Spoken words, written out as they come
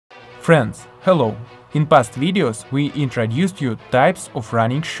Friends, hello! In past videos we introduced you types of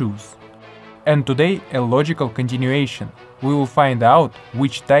running shoes. And today a logical continuation. We will find out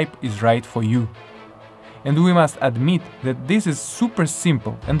which type is right for you. And we must admit that this is super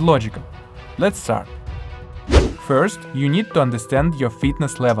simple and logical. Let's start. First, you need to understand your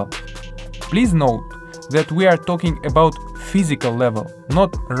fitness level. Please note that we are talking about physical level,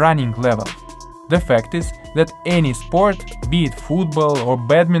 not running level. The fact is that any sport, be it football or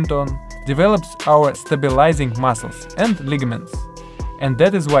badminton, develops our stabilizing muscles and ligaments. And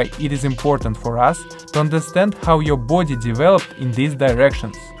that is why it is important for us to understand how your body developed in these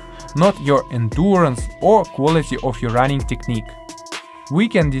directions, not your endurance or quality of your running technique. We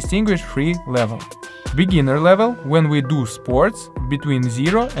can distinguish three levels. Beginner level, when we do sports between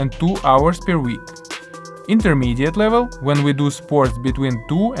 0 and 2 hours per week. Intermediate level, when we do sports between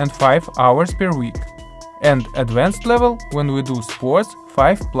 2 and 5 hours per week. And advanced level, when we do sports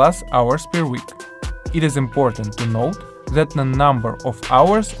 5+ hours per week. It is important to note that the number of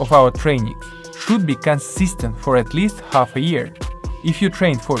hours of our trainings should be consistent for at least half a year. If you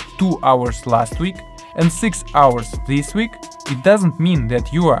trained for 2 hours last week and 6 hours this week, it doesn't mean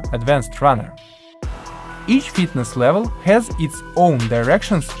that you are advanced runner. Each fitness level has its own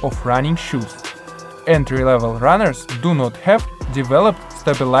directions of running shoes. Entry-level runners do not have developed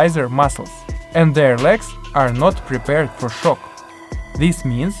stabilizer muscles, and their legs are not prepared for shock. This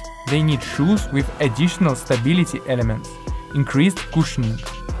means they need shoes with additional stability elements, increased cushioning.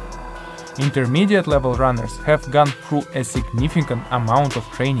 Intermediate-level runners have gone through a significant amount of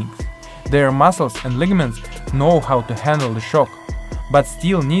trainings. Their muscles and ligaments know how to handle the shock, but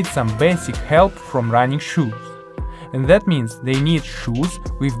still need some basic help from running shoes. And that means they need shoes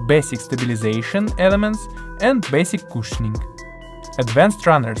with basic stabilization elements and basic cushioning. Advanced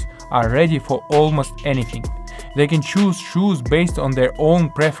runners are ready for almost anything. They can choose shoes based on their own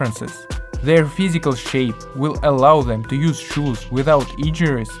preferences. Their physical shape will allow them to use shoes without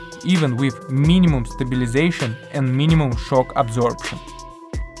injuries, even with minimum stabilization and minimum shock absorption.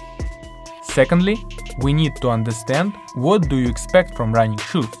 Secondly, we need to understand what do you expect from running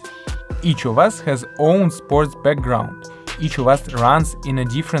shoes. Each of us has own sports background. Each of us runs in a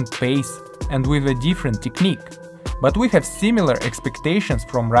different pace and with a different technique. But we have similar expectations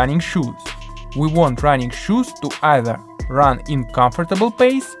from running shoes. We want running shoes to either run in comfortable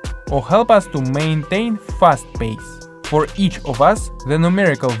pace or help us to maintain fast pace. For each of us, the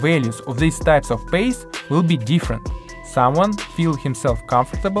numerical values of these types of pace will be different. Someone feels himself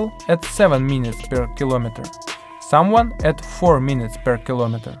comfortable at 7 minutes per kilometer, someone at 4 minutes per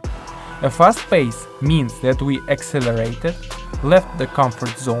kilometer. A fast pace means that we accelerated, left the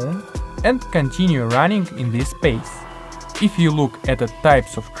comfort zone, and continue running in this pace. If you look at the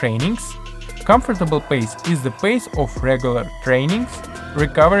types of trainings, comfortable pace is the pace of regular trainings,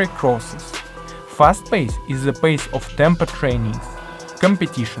 recovery crosses. Fast pace is the pace of tempo trainings,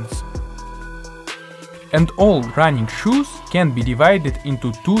 competitions. And all running shoes can be divided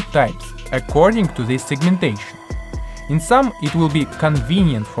into two types according to this segmentation. In some, it will be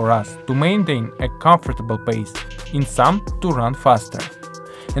convenient for us to maintain a comfortable pace, in some to run faster.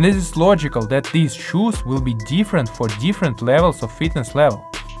 And it is logical that these shoes will be different for different levels of fitness level.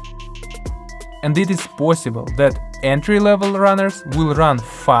 And it is possible that entry-level runners will run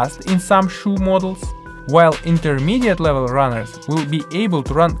fast in some shoe models, while intermediate-level runners will be able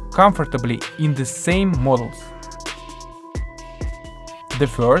to run comfortably in the same models. The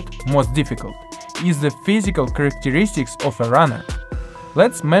third, most difficult, is the physical characteristics of a runner.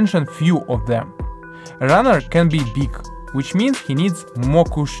 Let's mention few of them. A runner can be big, which means he needs more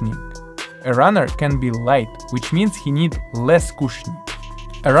cushioning. A runner can be light, which means he needs less cushioning.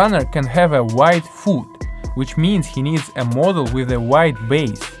 A runner can have a wide foot, which means he needs a model with a wide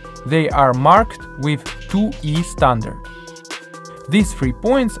base. They are marked with 2E standard. These 3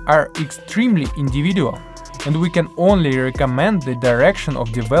 points are extremely individual, and we can only recommend the direction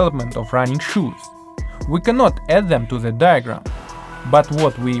of development of running shoes. We cannot add them to the diagram, but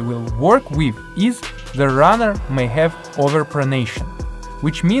what we will work with is the runner may have overpronation,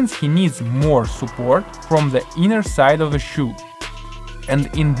 which means he needs more support from the inner side of the shoe. And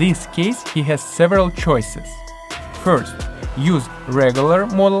in this case he has several choices. First, use regular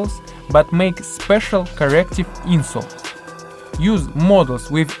models but make special corrective insoles. Use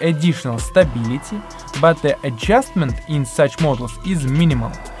models with additional stability, but the adjustment in such models is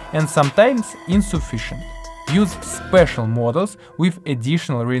minimal and sometimes insufficient. Use special models with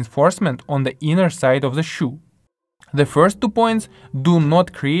additional reinforcement on the inner side of the shoe. The first 2 points do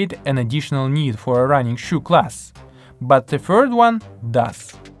not create an additional need for a running shoe class, but the third one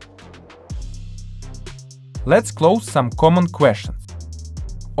does. Let's close some common questions.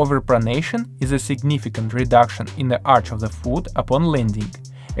 Overpronation is a significant reduction in the arch of the foot upon landing,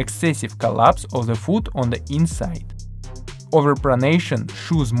 excessive collapse of the foot on the inside. Overpronation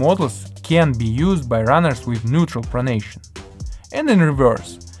shoes models can be used by runners with neutral pronation. And in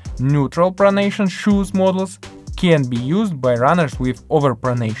reverse, neutral pronation shoes models can be used by runners with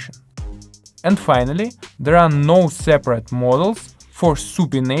overpronation. And finally, there are no separate models for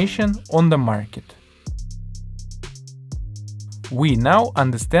supination on the market. We now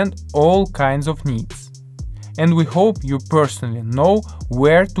understand all kinds of needs, and we hope you personally know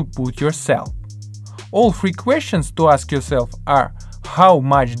where to put yourself. All 3 questions to ask yourself are: how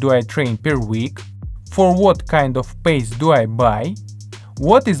much do I train per week? For what kind of pace do I buy?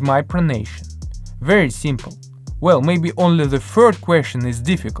 What is my pronation? Very simple. Well, maybe only the 3rd question is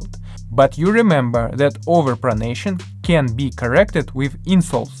difficult, but you remember that overpronation can be corrected with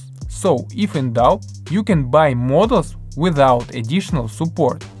insoles. So, if in doubt, you can buy models without additional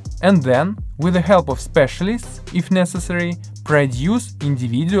support, and then, with the help of specialists, if necessary, produce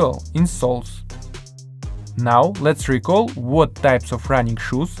individual insoles. Now, let's recall what types of running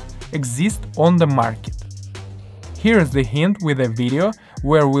shoes exist on the market. Here is the hint with a video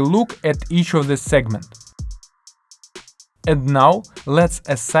where we look at each of the segments. And now, let's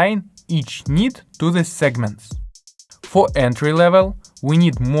assign each need to the segments. For entry level, we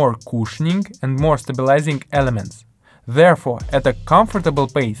need more cushioning and more stabilizing elements. Therefore, at a comfortable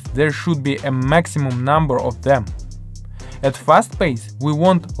pace, there should be a maximum number of them. At fast pace, we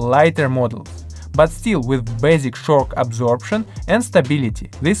want lighter models, but still with basic shock absorption and stability.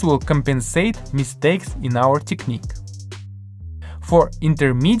 This will compensate mistakes in our technique. For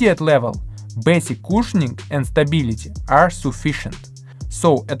intermediate level, basic cushioning and stability are sufficient.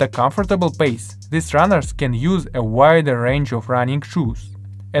 So, at a comfortable pace, these runners can use a wider range of running shoes.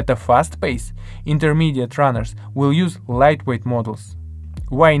 At a fast pace, intermediate runners will use lightweight models.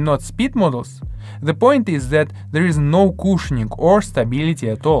 Why not speed models? The point is that there is no cushioning or stability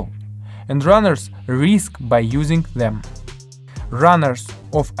at all, and runners risk by using them. Runners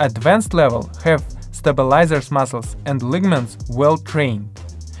of advanced level have stabilizers muscles and ligaments well trained.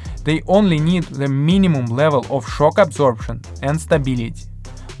 They only need the minimum level of shock absorption and stability,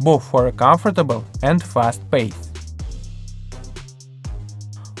 both for a comfortable and fast pace.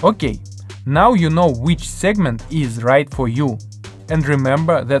 Okay, now you know which segment is right for you. And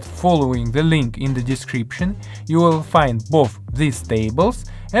remember that following the link in the description, you will find both these tables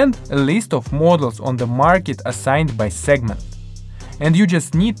and a list of models on the market assigned by segment. And you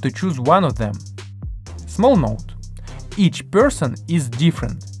just need to choose one of them. Small note: each person is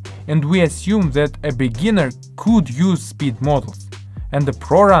different, and we assume that a beginner could use speed models, and the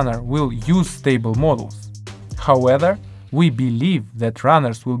pro runner will use stable models. However, we believe that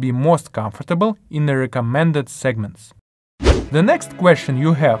runners will be most comfortable in the recommended segments. The next question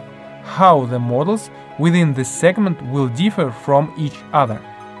you have: how the models within this segment will differ from each other?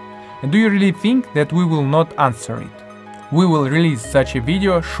 And do you really think that we will not answer it? We will release such a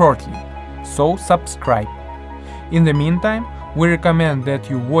video shortly, so subscribe. In the meantime, we recommend that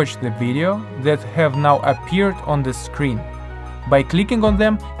you watch the video that have now appeared on the screen. By clicking on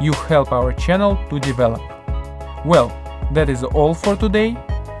them, you help our channel to develop. Well, that is all for today.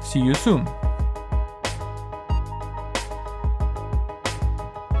 See you soon!